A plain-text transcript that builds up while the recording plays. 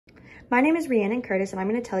My name is Rhiannon Curtis, and I'm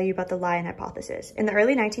going to tell you about the Lyon hypothesis. In the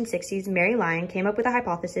early 1960s, Mary Lyon came up with a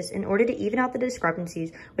hypothesis in order to even out the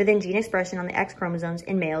discrepancies within gene expression on the X chromosomes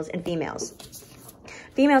in males and females.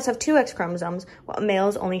 Females have 2 X chromosomes, while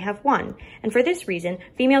males only have 1. And for this reason,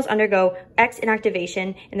 females undergo X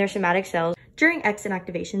inactivation in their somatic cells. During X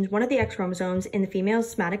inactivations, one of the X chromosomes in the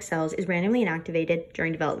female's somatic cells is randomly inactivated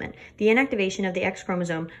during development. The inactivation of the X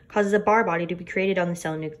chromosome causes a bar body to be created on the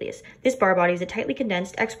cell nucleus. This bar body is a tightly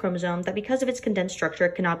condensed X chromosome that, because of its condensed structure,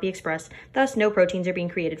 cannot be expressed, thus no proteins are being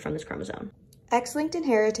created from this chromosome. X-linked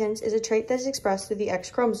inheritance is a trait that is expressed through the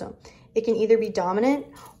X chromosome. It can either be dominant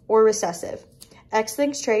or recessive.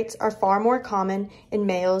 X-linked traits are far more common in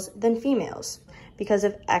males than females because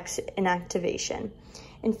of X inactivation.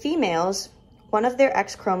 In females, one of their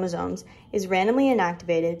X chromosomes is randomly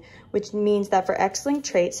inactivated, which means that for X-linked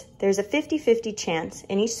traits, there's a 50-50 chance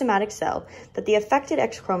in each somatic cell that the affected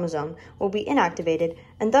X chromosome will be inactivated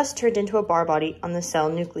and thus turned into a bar body on the cell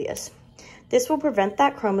nucleus. This will prevent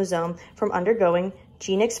that chromosome from undergoing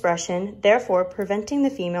gene expression, therefore preventing the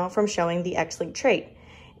female from showing the X-linked trait.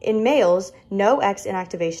 In males, no X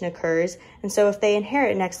inactivation occurs, and so if they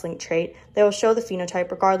inherit an X-linked trait, they will show the phenotype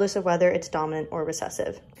regardless of whether it's dominant or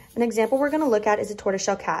recessive. An example we're going to look at is a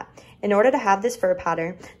tortoiseshell cat. In order to have this fur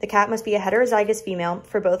pattern, the cat must be a heterozygous female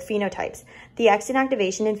for both phenotypes. The X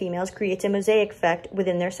inactivation in females creates a mosaic effect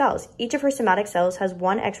within their cells. Each of her somatic cells has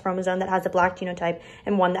one X chromosome that has a black genotype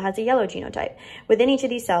and one that has a yellow genotype. Within each of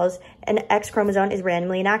these cells, an X chromosome is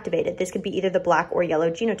randomly inactivated. This could be either the black or yellow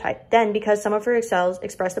genotype. Then, because some of her cells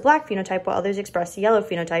express the black phenotype while others express the yellow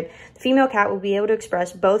phenotype, the female cat will be able to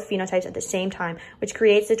express both phenotypes at the same time, which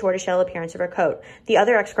creates the tortoiseshell appearance of her coat. The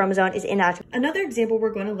other X chromosome is inactive. Another example we're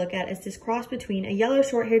going to look at is this cross between a yellow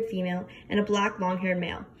short-haired female and a black long-haired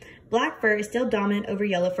male. Black fur is still dominant over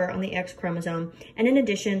yellow fur on the X chromosome, and in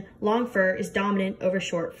addition, long fur is dominant over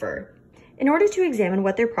short fur. In order to examine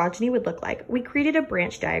what their progeny would look like, we created a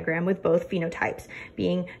branch diagram with both phenotypes,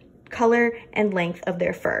 being color and length of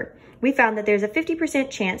their fur. We found that there's a 50%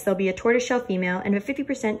 chance there'll be a tortoiseshell female and a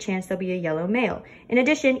 50% chance there'll be a yellow male. In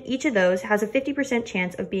addition, each of those has a 50%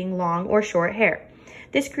 chance of being long or short hair.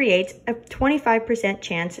 This creates a 25%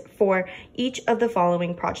 chance for each of the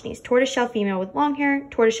following progenies: tortoiseshell female with long hair,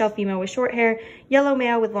 tortoiseshell female with short hair, yellow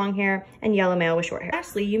male with long hair, and yellow male with short hair.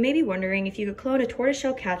 Lastly, you may be wondering if you could clone a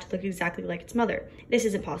tortoiseshell cat to look exactly like its mother. This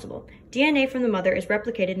isn't possible. DNA from the mother is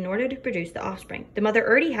replicated in order to produce the offspring. The mother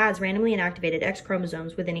already has randomly inactivated X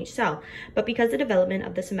chromosomes within each cell, but because the development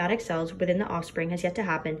of the somatic cells within the offspring has yet to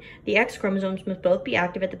happen, the X chromosomes must both be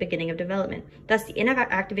active at the beginning of development. Thus, the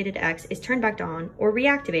inactivated X is turned back on or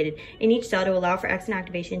reactivated in each cell to allow for X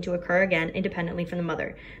inactivation to occur again independently from the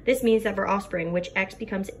mother. This means that for offspring, which X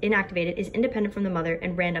becomes inactivated is independent from the mother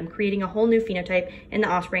and random, creating a whole new phenotype in the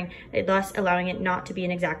offspring, thus allowing it not to be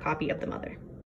an exact copy of the mother.